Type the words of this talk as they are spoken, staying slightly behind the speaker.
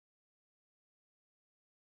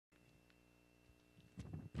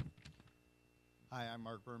Hi, I'm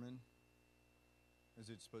Mark Berman. Is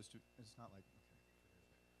it supposed to? It's not like.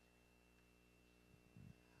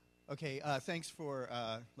 Okay, thanks for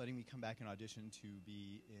letting me come back and audition to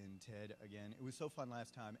be in TED again. It was so fun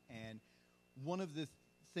last time, and one of the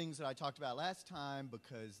things that I talked about last time,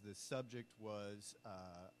 because the subject was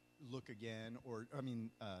look again, or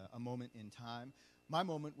a moment in time, my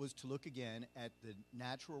moment was to look again at the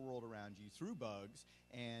natural world around you through bugs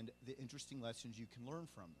and the interesting lessons you can learn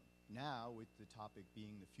from them. Now, with the topic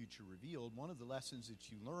being the future revealed, one of the lessons that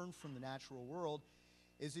you learn from the natural world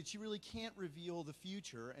is that you really can't reveal the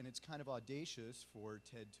future, and it's kind of audacious for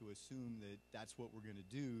TED to assume that that's what we're going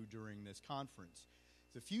to do during this conference.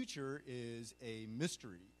 The future is a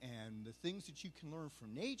mystery, and the things that you can learn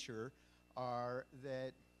from nature are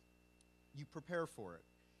that you prepare for it.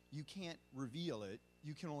 You can't reveal it.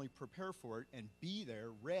 You can only prepare for it and be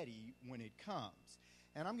there ready when it comes.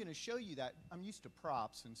 And I'm going to show you that. I'm used to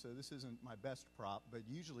props, and so this isn't my best prop, but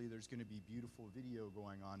usually there's going to be beautiful video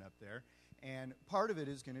going on up there. And part of it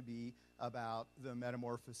is going to be about the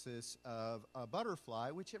metamorphosis of a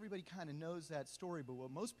butterfly, which everybody kind of knows that story, but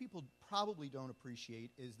what most people probably don't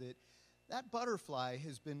appreciate is that that butterfly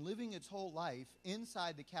has been living its whole life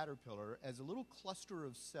inside the caterpillar as a little cluster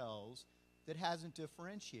of cells that hasn't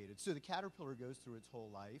differentiated. So the caterpillar goes through its whole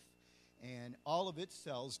life, and all of its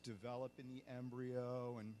cells develop in the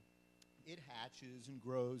embryo, and it hatches and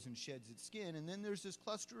grows and sheds its skin, and then there's this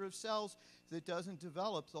cluster of cells that doesn't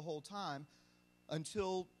develop the whole time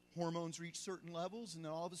until hormones reach certain levels, and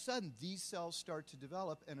then all of a sudden these cells start to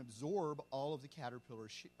develop and absorb all of the caterpillar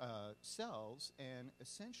cells, and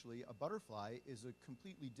essentially a butterfly is a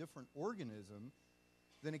completely different organism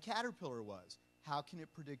than a caterpillar was. How can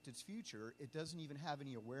it predict its future? It doesn't even have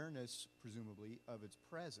any awareness, presumably, of its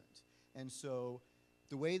present. And so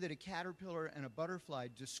the way that a caterpillar and a butterfly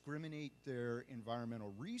discriminate their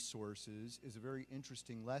environmental resources is a very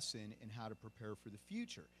interesting lesson in how to prepare for the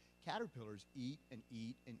future. Caterpillars eat and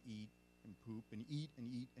eat and eat and poop and eat and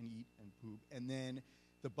eat and eat and poop. And then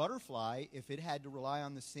the butterfly, if it had to rely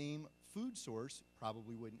on the same food source,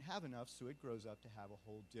 probably wouldn't have enough, so it grows up to have a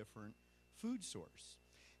whole different food source.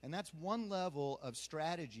 And that's one level of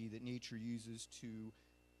strategy that nature uses to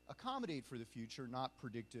accommodate for the future, not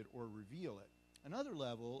predict it or reveal it. Another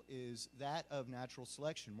level is that of natural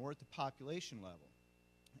selection, more at the population level.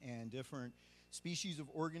 And different species of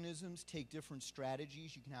organisms take different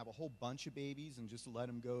strategies. You can have a whole bunch of babies and just let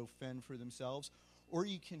them go fend for themselves, or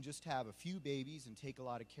you can just have a few babies and take a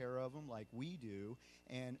lot of care of them like we do.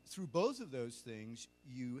 And through both of those things,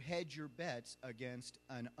 you hedge your bets against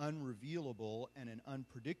an unrevealable and an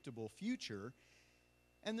unpredictable future.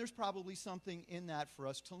 And there's probably something in that for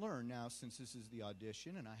us to learn. Now, since this is the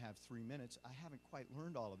audition and I have 3 minutes, I haven't quite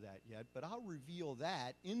learned all of that yet, but I'll reveal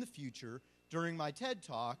that in the future during my TED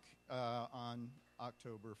Talk on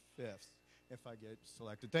October 5th, if I get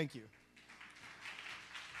selected. Thank you.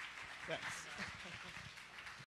 Thanks.